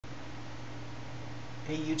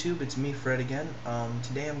Hey YouTube, it's me Fred again.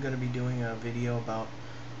 Today I'm going to be doing a video about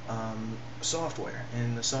software,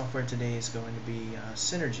 and the software today is going to be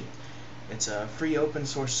Synergy. It's a free open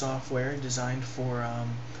source software designed for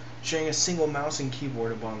sharing a single mouse and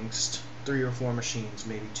keyboard amongst 3 or 4 machines,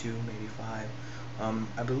 maybe 2, maybe 5.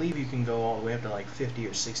 I believe you can go all the way up to like 50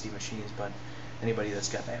 or 60 machines, but anybody that's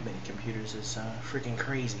got that many computers is freaking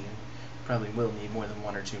crazy and probably will need more than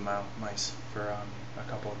 1 or 2 mice for a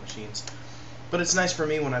couple of machines. But it's nice for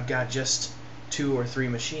me when I've got just 2 or 3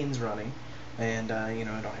 machines running, and I don't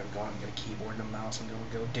have to go out and get a keyboard and a mouse and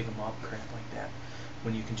go dig them up, crap like that.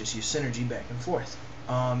 When you can just use Synergy back and forth.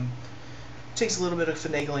 Takes a little bit of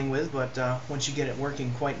finagling with, but once you get it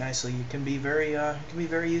working quite nicely, it can be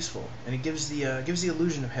very useful, and it gives the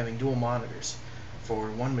illusion of having dual monitors for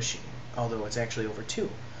one machine, although it's actually over 2.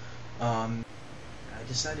 I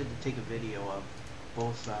decided to take a video of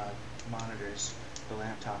both monitors, the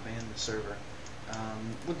laptop and the server,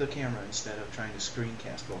 with the camera instead of trying to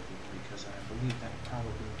screencast both of them, because I believe that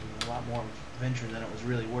probably would be a lot more venture than it was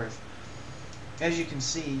really worth. As you can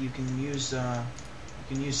see, you can use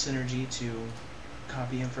Synergy to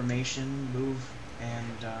copy information, move,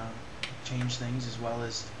 and change things, as well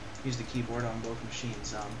as use the keyboard on both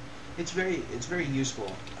machines. It's very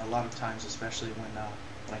useful a lot of times, especially when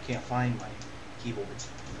I can't find my keyboards.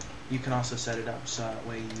 You can also set it up so that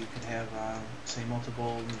way you could have, say,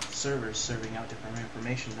 multiple servers serving out different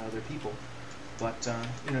information to other people. But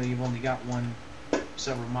you've only got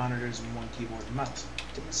several monitors and 1 keyboard and mouse.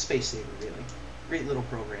 It's a space saver, really. Great little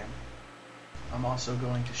program. I'm also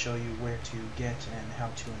going to show you where to get and how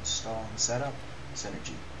to install and set up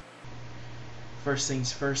Synergy. First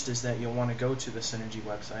things first is that you'll want to go to the Synergy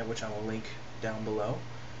website, which I will link down below,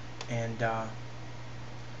 and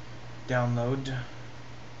download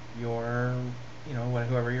your,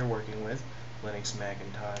 whoever you're working with, Linux,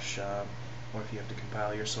 Macintosh, or if you have to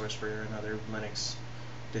compile your source for another Linux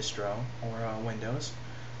distro, or Windows.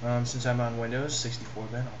 Since I'm on Windows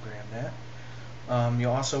 64-bit, I'll grab that.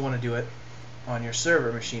 You'll also want to do it on your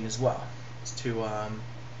server machine as well,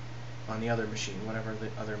 on the other machine, whatever the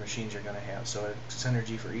other machines you're going to have. So it's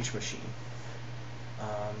Synergy for each machine.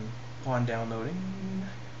 Upon downloading,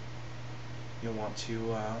 you'll want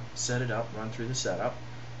to set it up, run through the setup.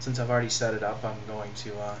 Since I've already set it up, I'm going to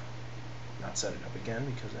not set it up again,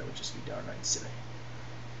 because that would just be downright silly.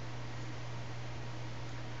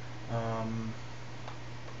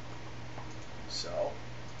 So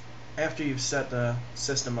after you've set the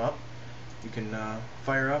system up, you can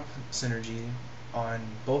fire up Synergy on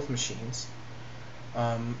both machines.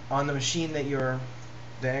 On the machine that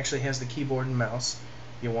actually has the keyboard and mouse,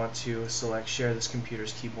 you want to select Share this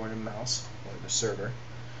computer's keyboard and mouse, or the server.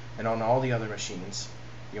 And on all the other machines,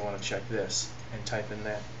 you want to check this and type in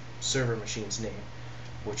that server machine's name,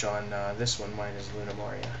 which on this one, mine is Luna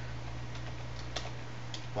Maria.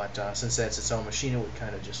 But since that's its own machine, it would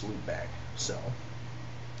kind of just loop back. So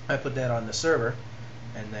I put that on the server,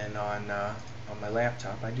 and then on my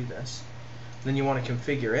laptop I do this. Then you want to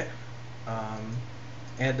configure it.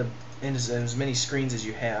 Add as many screens as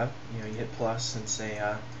you have. You hit plus and say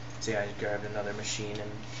I grabbed another machine and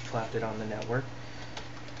clapped it on the network.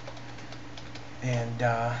 And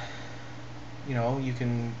you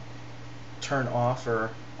can turn off or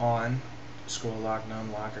on, scroll lock,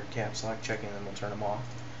 num lock, or caps lock. Checking them will turn them off.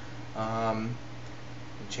 And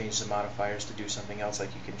change the modifiers to do something else, like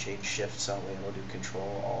you can change shifts, that way it'll do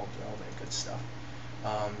control, alt, all that good stuff.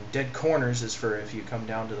 Dead corners is for if you come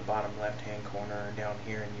down to the bottom left hand corner or down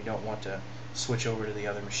here and you don't want to switch over to the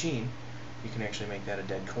other machine, you can actually make that a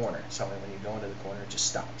dead corner. So when you go into the corner, it just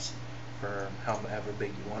stops for however big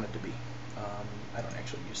you want it to be. I don't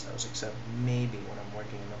actually use those, except maybe when I'm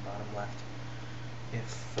working in the bottom left,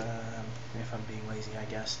 if I'm being lazy, I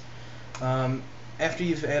guess. After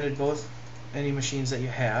you've added any machines that you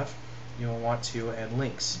have, you'll want to add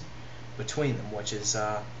links between them, which is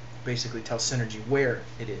basically tell Synergy where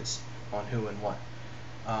it is on who and what.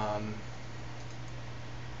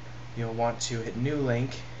 You'll want to hit new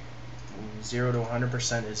link. 0 to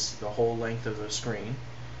 100% is the whole length of the screen,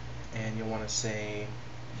 and you'll want to say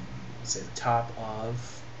the top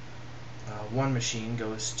of one machine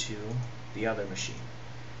goes to the other machine.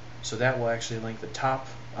 So that will actually link the top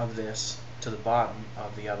of this to the bottom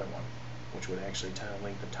of the other one, which would actually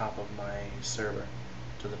link the top of my server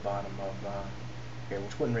to the bottom of here,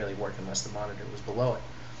 which wouldn't really work unless the monitor was below it.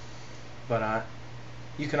 But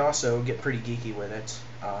you can also get pretty geeky with it.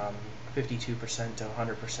 52% to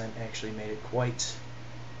 100% actually made it quite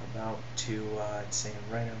about to, I'd say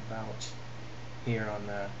right about here on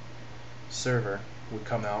the server would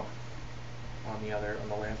come out on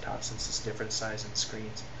the laptop, since it's different size and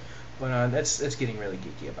screens. But that's getting really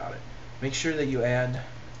geeky about it. Make sure that you add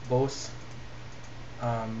both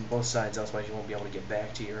sides, otherwise you won't be able to get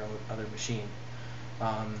back to your other machine.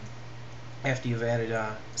 After you've added,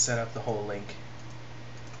 set up the whole link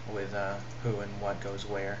with who and what goes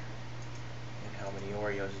where and how many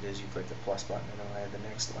Oreos it is, you click the plus button and it'll add the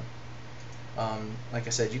next one. Like I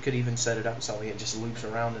said, you could even set it up so it just loops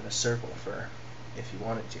around in a circle for if you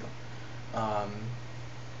wanted to.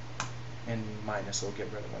 And minus will get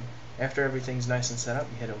rid of them. After everything's nice and set up,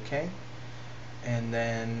 you hit OK, and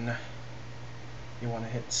then you want to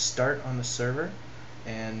hit start on the server,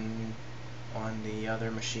 and on the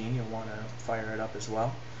other machine you'll want to fire it up as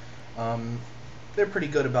well. They're pretty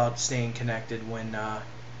good about staying connected when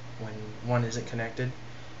one isn't connected,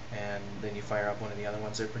 and then you fire up one of the other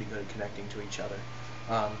ones. They're pretty good at connecting to each other.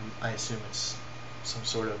 I assume it's some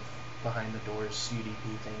sort of behind the doors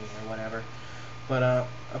UDP thingy or whatever. But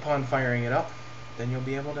upon firing it up, then you'll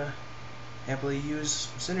be able to happily use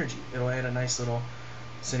Synergy. It'll add a nice little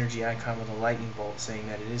Synergy icon with a lightning bolt saying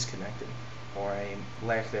that it is connected, or a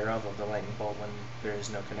lack thereof of the lightning bolt when there is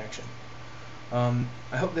no connection.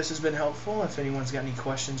 I hope this has been helpful. If anyone's got any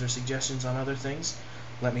questions or suggestions on other things,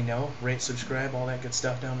 let me know. Rate, subscribe, all that good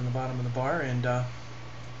stuff down in the bottom of the bar, and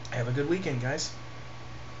have a good weekend, guys.